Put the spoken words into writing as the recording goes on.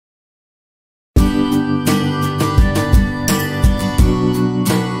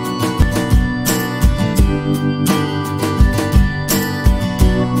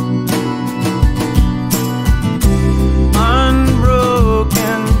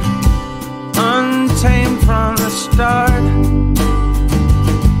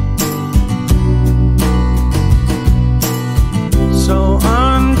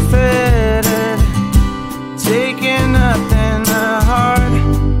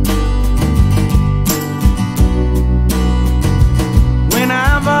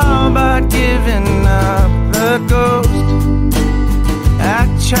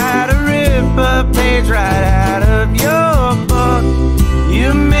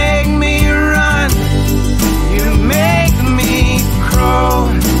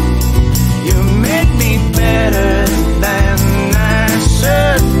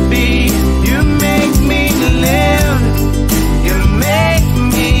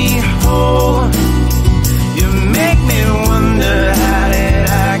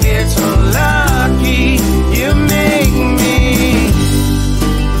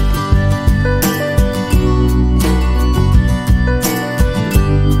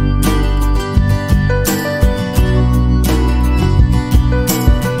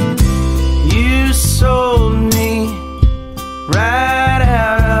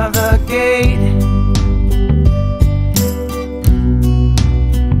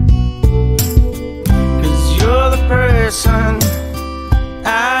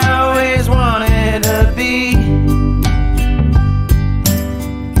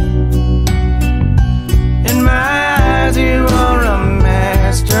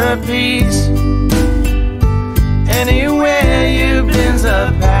masterpiece. Anywhere you blends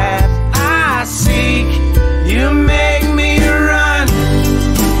the path I seek. You make me run,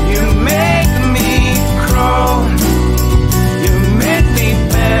 you make me crawl, you make me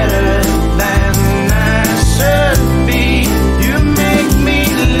better than I should be. You make me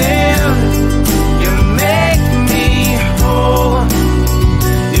live, you make me whole,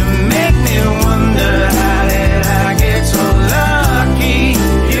 you make me wonder how did I get so lucky.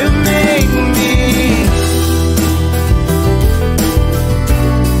 You make me.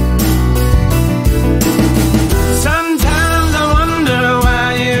 Sometimes I wonder why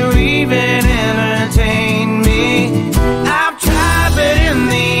you even entertain me. I've tried, but in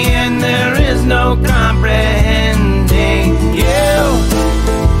the end there is no comprehension.